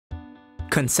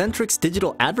Concentric's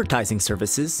digital advertising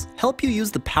services help you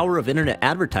use the power of internet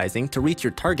advertising to reach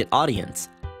your target audience.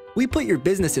 We put your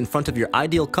business in front of your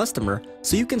ideal customer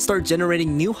so you can start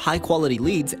generating new high-quality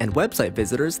leads and website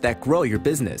visitors that grow your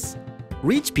business.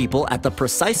 Reach people at the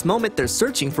precise moment they're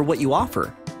searching for what you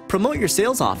offer. Promote your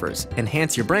sales offers,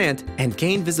 enhance your brand, and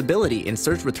gain visibility in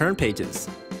search return pages.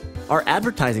 Our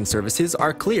advertising services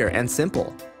are clear and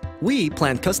simple. We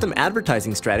plan custom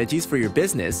advertising strategies for your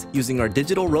business using our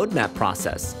digital roadmap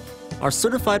process. Our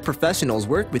certified professionals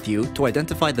work with you to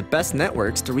identify the best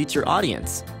networks to reach your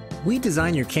audience. We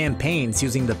design your campaigns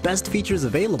using the best features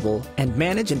available and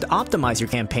manage and optimize your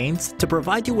campaigns to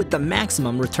provide you with the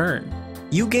maximum return.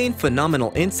 You gain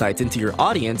phenomenal insights into your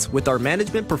audience with our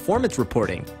management performance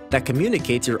reporting that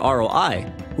communicates your ROI,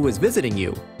 who is visiting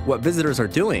you, what visitors are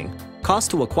doing, cost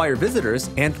to acquire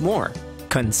visitors, and more.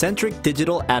 Concentric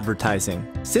Digital Advertising.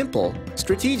 Simple,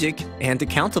 strategic, and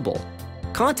accountable.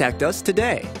 Contact us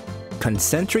today.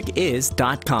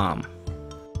 Concentricis.com